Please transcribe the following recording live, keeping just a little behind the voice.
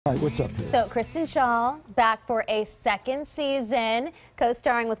All right, what's up here? So Kristen Schaal back for a second season,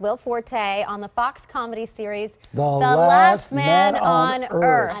 co-starring with Will Forte on the Fox comedy series The Last Man on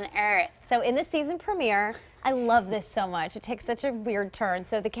Earth. On Earth. So in the season premiere, I love this so much. It takes such a weird turn.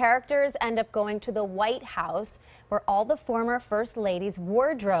 So the characters end up going to the White House, where all the former First Ladies'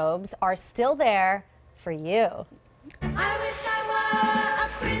 wardrobes are still there for you. I wish I were a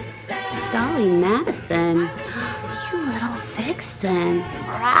princess. Dolly Madison, you little vixen.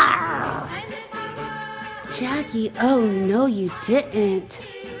 Rawr. Jackie, oh no you didn't.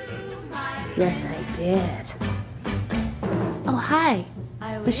 Yes I did. Oh hi,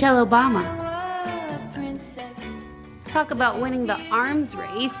 Michelle Obama. Talk about winning the arms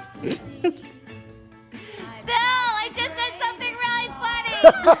race. Phil, I just said something really funny.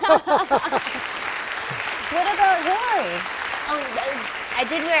 What about Hillary? Oh, I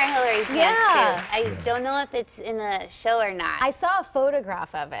did wear a Hillary pants Yeah. too. I don't know if it's in the show or not. I saw a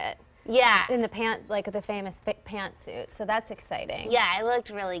photograph of it. Yeah. In the like the famous pantsuit, so that's exciting. Yeah, I looked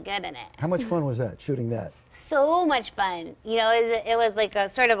really good in it. How much fun was that, shooting that? So much fun. You know, it was like a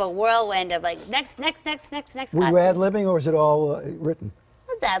sort of a whirlwind of like next Were costume. you ad-libbing or was it all written?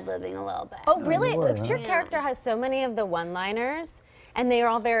 I was ad-libbing a little bit. Oh, really? you were, Because your character has so many of the one-liners, and they are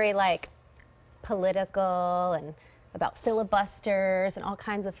all very like political and about filibusters and all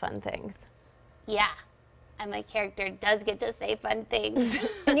kinds of fun things. Yeah. And my character does get to say fun things.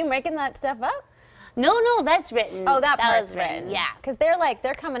 Are you making that stuff up? No, that's written. Oh, that part's was written. Yeah. Because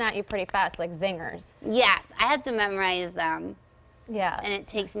they're coming at you pretty fast, like zingers. Yeah, I have to memorize them. Yeah. And it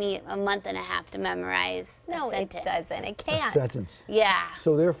takes me a month and a half to memorize a sentence. It doesn't. It A can't. sentence. Yeah.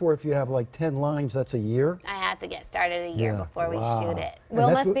 So therefore, if you have like 10 lines, that's a year? I have to get started a year Yeah, before we wow. shoot it. Will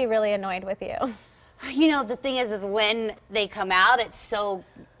that's must what- be really annoyed with you. You know, the thing is when they come out, it's so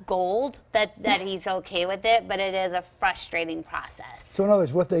gold that he's okay with it, but it is a frustrating process. So in other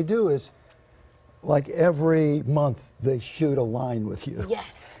words, what they do is, like every month, they shoot a line with you.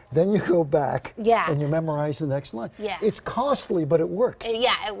 Yes. Then you go back Yeah. and you memorize the next line. Yeah. It's costly, but it works.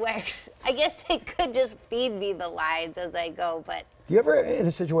 Yeah, it works. I guess they could just feed me the lines as I go, but Do you ever in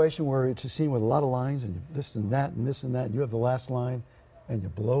a situation where it's a scene with a lot of lines and this and that and this and that, and you have the last line and you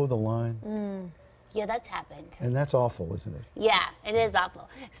blow the line? yeah, that's happened. And that's awful, isn't it? Yeah, it is awful.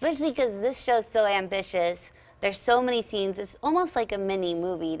 Especially because this show's so ambitious. There's so many scenes. It's almost like a mini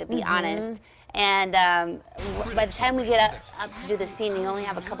movie, to be honest. And by the time we get up to do the scene, you only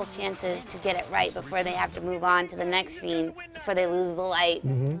have a couple chances to get it right before they have to move on to the next scene, before they lose the light.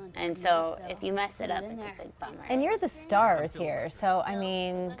 And so if you mess it up, it's a big bummer. And you're the stars here, so I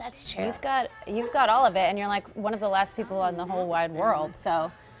mean, That's true. You've got all of it, and you're like one of the last people on the whole wide world, so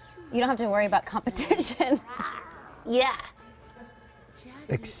you don't have to worry about competition. Yeah.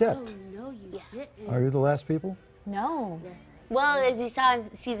 Except, No, you didn't. are you the last people? No. Well, as you saw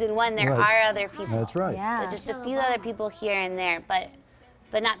in season 1, there Right. are other people. That's right. Yeah. There's just a few other people here and there, but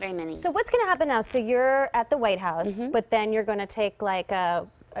not very many. So what's going to happen now? So you're at the White House, but then you're going to take like a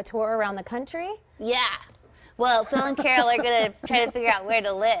tour around the country? Yeah. Well, Phil and Carol are going to try to figure out where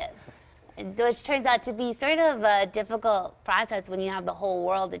to live, which turns out to be sort of a difficult process when you have the whole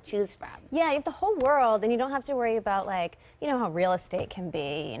world to choose from. Yeah, you have the whole world, and you don't have to worry about, like, you know how real estate can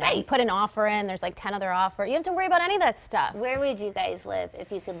be. You know, you Right. put an offer in, there's like 10 other offers. You don't have to worry about any of that stuff. Where would you guys live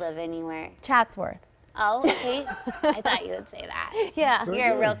if you could live anywhere? Chatsworth. Oh, okay. I thought you would say that. Yeah. Very You're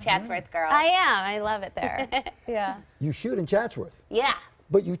a good. real Chatsworth girl. I am. I love it there. Yeah. You shoot in Chatsworth, Yeah.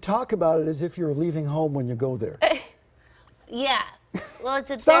 but you talk about it as if you're leaving home when you go there. Yeah. Well, it's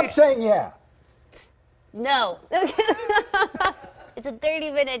a Stop saying yeah. No. It's a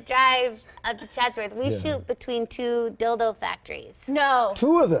 30-minute drive up to Chatsworth. We Yeah. shoot between 2 dildo factories. No.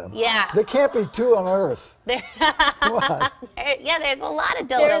 2 of them? Yeah. There can't be 2 on Earth. There, What? yeah, there's a lot of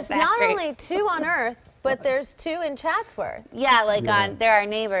dildo There's factories. not only 2 on Earth, but there's 2 in Chatsworth. Yeah, like they're our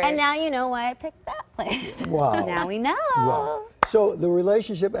neighbors. And now you know why I picked that place. Wow. Now we know. Wow. So the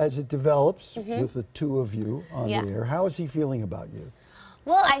relationship as it develops with the 2 of you on Yeah. the air, how is he feeling about you?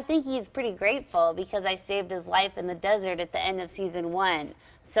 Well, I think he's pretty grateful because I saved his life in the desert at the end of season 1.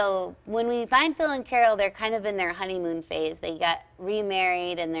 So when we find Phil and Carol, they're kind of in their honeymoon phase. They got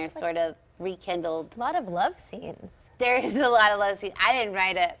remarried and they're sort of rekindled. A lot of love scenes. There is a lot of love scenes. I didn't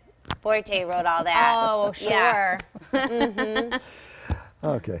write it. Forte wrote all that. Oh, sure. Yeah.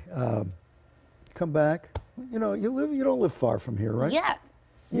 Okay. Come back. You know, you don't live far from here, right? Yeah.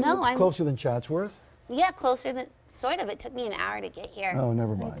 You No, live I'm closer than Chatsworth. Yeah, closer than Sort of. It took me an hour to get here. Oh,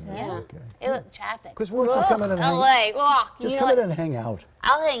 never mind. Yeah. Okay. It was traffic. Because we're just coming in and LA. just You know come in what? and hang out.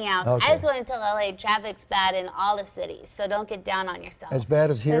 I'll hang out. Okay. I just want to tell LA traffic's bad in all the cities, so don't get down on yourself. As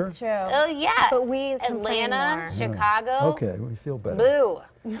bad as here? That's true. Oh yeah. But we complain Atlanta, more. Chicago. Okay, we feel better. Boo.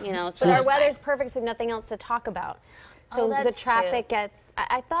 You know. So But our it's weather's fine. perfect, so we have nothing else to talk about. So Oh, the that's traffic true. gets.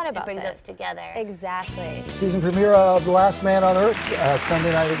 I thought about brings this. us together. Exactly. Season premiere of The Last Man on Earth,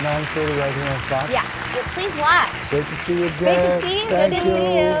 Sunday night at 9:30 right here on Fox. Yeah. Yeah, please watch. Great to see you again. Great to see you. Thank Good to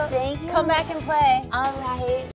see you. Thank you. Come back and play. All right.